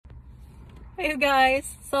Hey guys,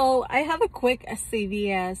 so I have a quick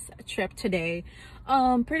CVS trip today.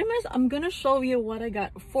 Pretty much I'm gonna show you what I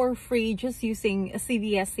got for free just using a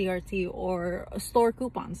CVS CRT or store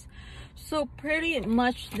coupons. So pretty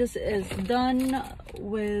much this is done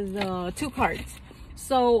with two cards.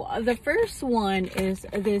 So the first one is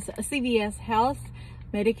this CVS Health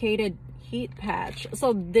Medicated Heat Patch.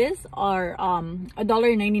 So these are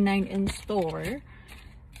 $1.99 in store.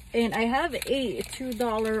 And I have a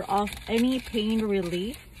 $2 off any pain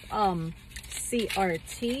relief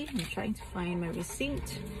CRT. I'm trying to find my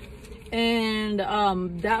receipt. And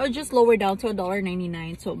that would just lower down to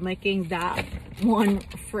 $1.99, so making that one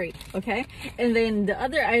free. Okay, and then the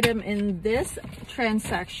other item in this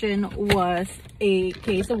transaction was a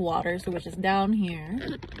case of water, so which is down here.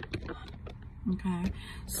 Okay,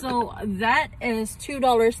 so that is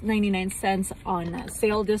 $2.99 on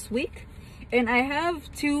sale this week. And I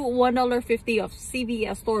have two $1.50 of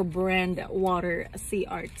CVS store brand water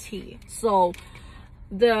CRT. So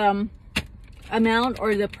the amount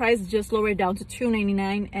or the price just lowered down to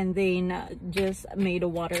 $2.99 and then just made the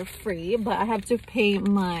water free. But I have to pay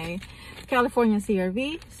my California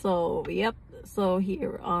CRV. So yep, so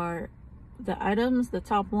here are the items. The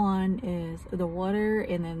top one is the water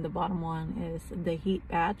and then the bottom one is the heat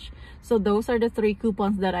patch. So those are the three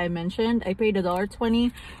coupons that I mentioned. I paid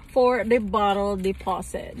 $1.20 for the bottle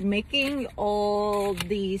deposit, making all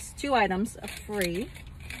these two items free.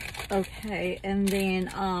 Okay, and then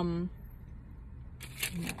not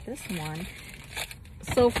this one.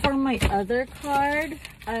 So for my other card,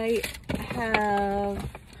 I have,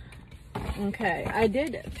 okay, I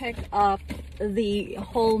did pick up the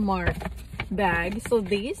Hallmark bag. So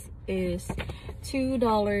this is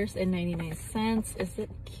 $2.99. Is it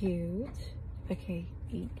cute? Okay,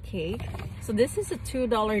 eat cake. So this is a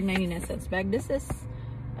 $2.99 bag. This is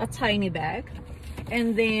a tiny bag.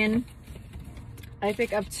 And then I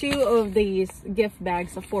pick up two of these gift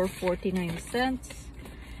bags for 49 cents.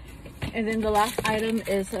 And then the last item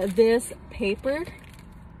is this paper.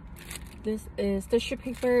 This is tissue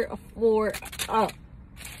paper for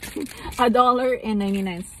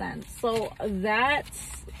 $1.99. So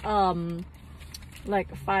that's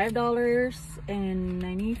like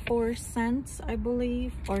 $5.94, I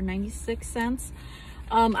believe, or 96 cents.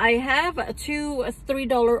 I have two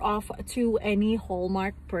 $3 off to any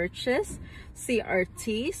Hallmark purchase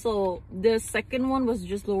CRT. So the second one was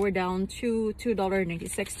just lowered down to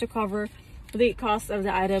 $2.96 to cover the cost of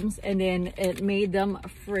the items, and then it made them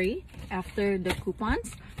free after the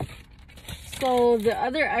coupons. So the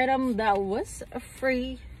other item that was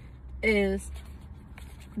free is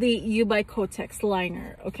the Ibotta Kotex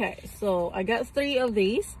liner. Okay, so I got three of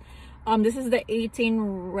these. This is the 18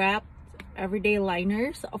 wrapped everyday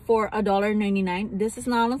liners for $1.99. This is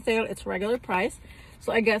not on sale, it's regular price.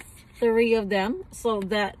 So I got three of them. So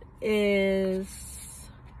that is,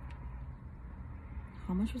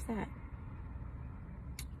 how much was that?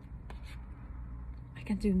 I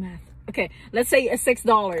can't do math. Okay, let's say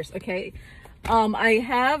 $6. Okay, I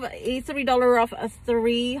have a $3 off a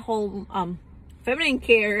three whole feminine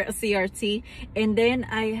care CRT, and then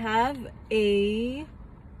I have a,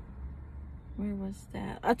 where was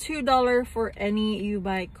that, a $2 for any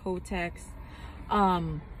Ibotta Kotex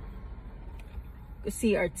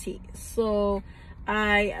CRT. So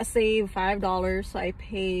I saved $5, so I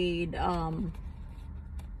paid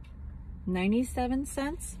 97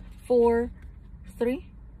 cents for three.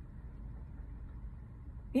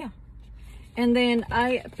 Yeah, and then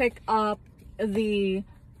I pick up the,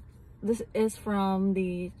 this is from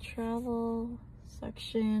the travel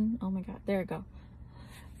section. Oh my god, there we go.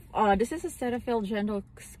 This is a Cetaphil Gentle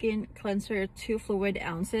Skin Cleanser 2 fluid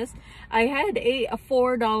ounces. I had a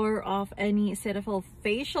 $4 off any Cetaphil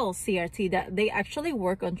facial CRT that they actually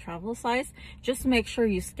work on travel size. Just make sure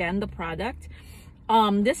you scan the product.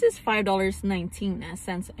 This is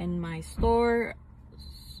 $5.19 in my store.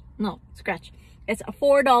 No, scratch. It's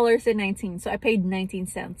 $4.19, so I paid 19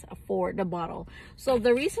 cents for the bottle. So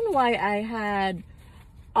the reason why I had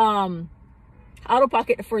out of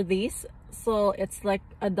pocket for these, so it's like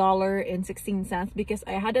 $1.16, because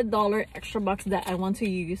I had $1 extra bucks that I want to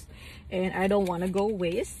use and I don't want to go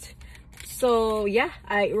waste. So yeah,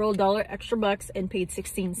 I rolled $1 extra bucks and paid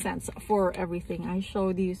 16 cents for everything I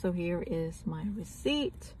showed you. So here is my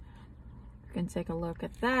receipt. You can take a look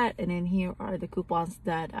at that, and then here are the coupons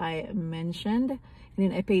that I mentioned, and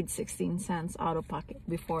then I paid 16 cents out of pocket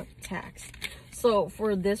before tax. So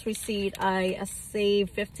for this receipt, I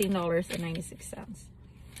saved $15.96.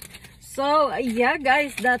 So yeah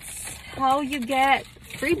guys, that's how you get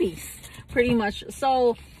freebies pretty much.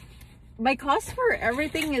 So my cost for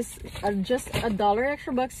everything is just $1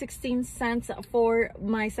 extra bucks, 16 cents for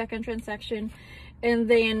my second transaction, and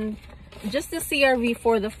then just the CRV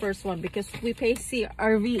for the first one, because we pay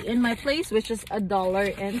CRV in my place, which is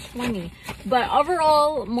 $1.20. But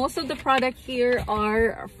overall, most of the product here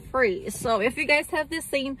are free. So if you guys have the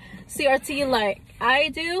same CRT like I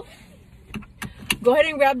do, go ahead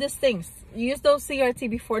and grab these things. Use those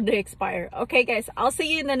CRT before they expire. Okay guys, I'll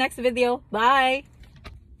see you in the next video. Bye.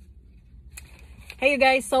 Hey you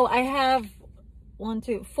guys, so I have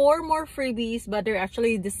 4 more freebies, but they're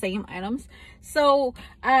actually the same items. So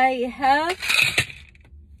I have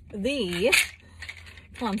the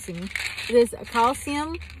this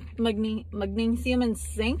calcium, magnesium, and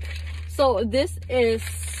zinc. So this is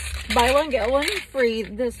buy one get one free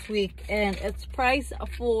this week, and it's priced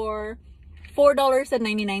for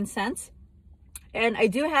 $4.99. And I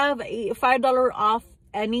do have a $5 off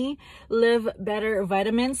any Live Better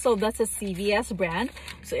vitamins, so that's a CVS brand,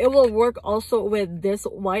 so it will work also with this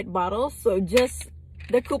white bottle. So just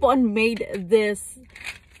the coupon made this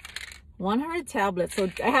 100 tablets,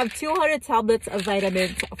 so I have 200 tablets of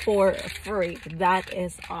vitamins for free. That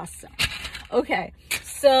is awesome. Okay,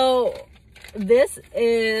 so this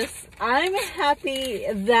is, I'm happy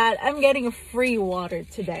that I'm getting a free water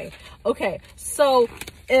today. Okay, so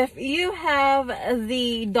if you have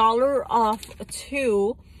the $1 off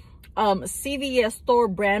 2 CVS store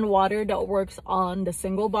brand water that works on the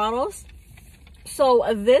single bottles, so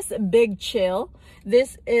this Big Chill,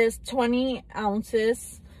 this is 20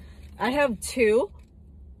 ounces. I have 2.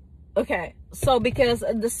 Okay, so because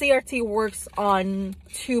the CRT works on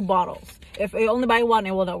 2 bottles. If you only buy 1,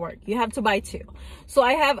 it will not work. You have to buy 2. So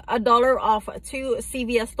I have $1 off 2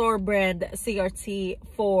 CVS store brand CRT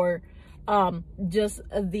for just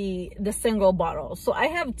the single bottle. So I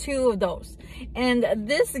have 2 of those, and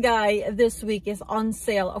this guy this week is on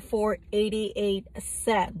sale for 88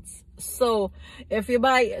 cents. So if you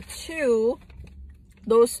buy 2,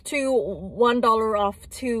 those 2 $1 off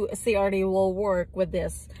 2 CRT will work with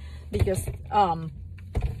this, because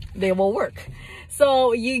they will work.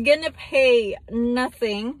 So you're gonna pay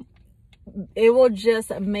nothing. It will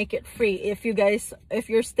just make it free if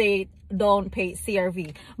your state don't pay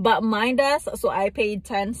CRV, but mine does. So I paid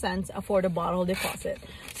 10 cents for the bottle deposit.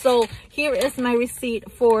 So here is my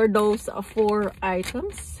receipt for those 4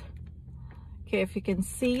 items. Okay, if you can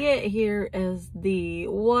see it, here is the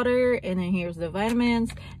water, and then here's the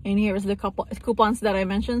vitamins, and here's the coupons that I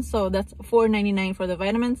mentioned. So that's $4.99 for the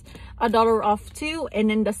vitamins, $1 off 2, and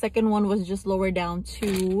then the second one was just lowered down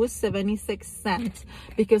to 76 cents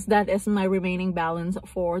because that is my remaining balance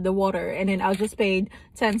for the water. And then I just paid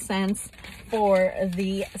 10 cents for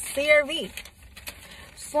the CRV.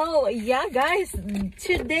 So yeah guys,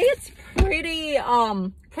 today it's pretty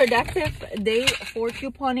productive day for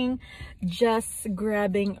couponing, just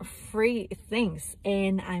grabbing free things,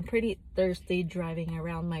 and I'm pretty thirsty driving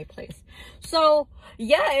around my place. So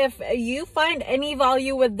yeah, if you find any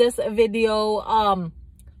value with this video,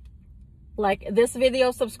 like this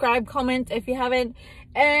video, subscribe, comment if you haven't,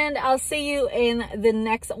 and I'll see you in the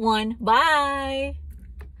next one. Bye.